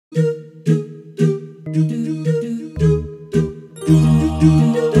Good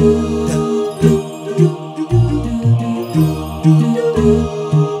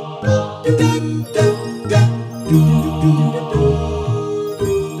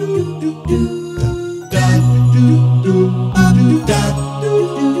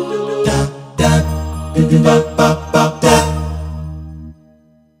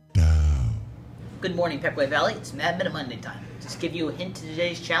morning, Pepperway Valley. It's Mad Minute Monday time. Just give you a hint to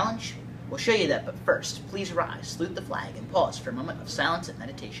today's challenge. We'll show you that, but first, please rise, salute the flag, and pause for a moment of silence and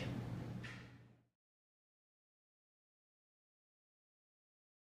meditation.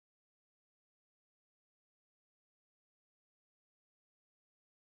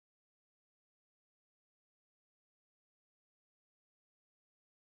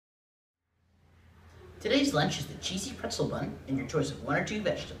 Today's lunch is the cheesy pretzel bun and your choice of one or two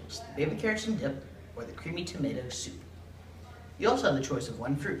vegetables, the baby carrots and dip, or the creamy tomato soup. You also have the choice of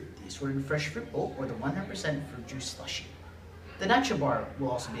one fruit, the assorted fresh fruit bowl, or the 100% fruit juice slushie. The nacho bar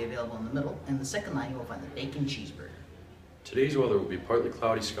will also be available in the middle, and in the second line you will find the bacon cheeseburger. Today's weather will be partly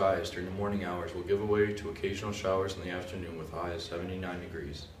cloudy skies during the morning hours. Will give way to occasional showers in the afternoon with highs of 79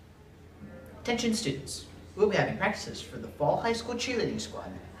 degrees. Attention students, we'll be having practices for the fall high school cheerleading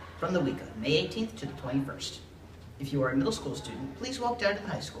squad from the week of May 18th to the 21st. If you are a middle school student, please walk down to the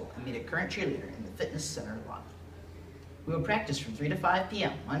high school and meet a current cheerleader in the fitness center lobby. We will practice from 3 to 5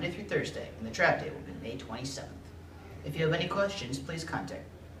 p.m. Monday through Thursday, and the tryout day will be May 27th. If you have any questions, please contact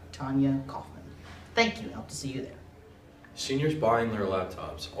Tanya Kaufman. Thank you, and hope to see you there. Seniors buying their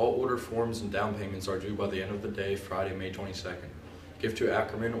laptops. All order forms and down payments are due by the end of the day, Friday, May 22nd. Give to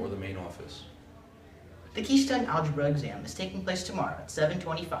Ackerman or the main office. The Keystone Algebra exam is taking place tomorrow at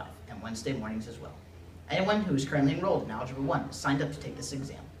 7:25 and Wednesday mornings as well. Anyone who is currently enrolled in Algebra 1 is signed up to take this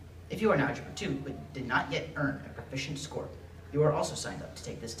exam. If you are in Algebra 2 but did not yet earn a proficient score, you are also signed up to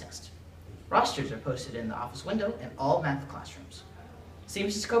take this test. Rosters are posted in the office window in all math classrooms. See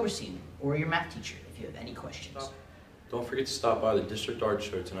Mrs. Coberstein or your math teacher if you have any questions. Don't forget to stop by the District Art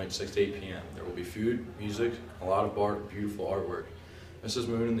Show tonight, 6 to 8 p.m. There will be food, music, a lot of art, beautiful artwork. Mrs.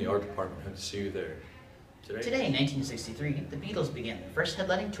 Moon in the art department hope to see you there. Today in 1963, the Beatles began their first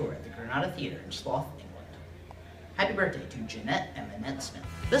headlining tour at the Granada Theatre in Slough, England. Happy birthday to Jeanette and Manette Smith.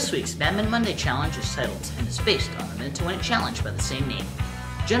 This week's Mad Minute Monday challenge is titled and is based on the Minute to Win It challenge by the same name.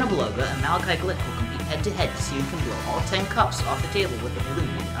 Jenna Beloga and Malachi Glick will compete head-to-head to see who can blow all 10 cups off the table with a balloon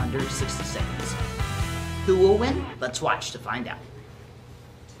in under 60 seconds. Who will win? Let's watch to find out.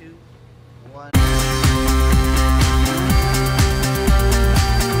 2, 1...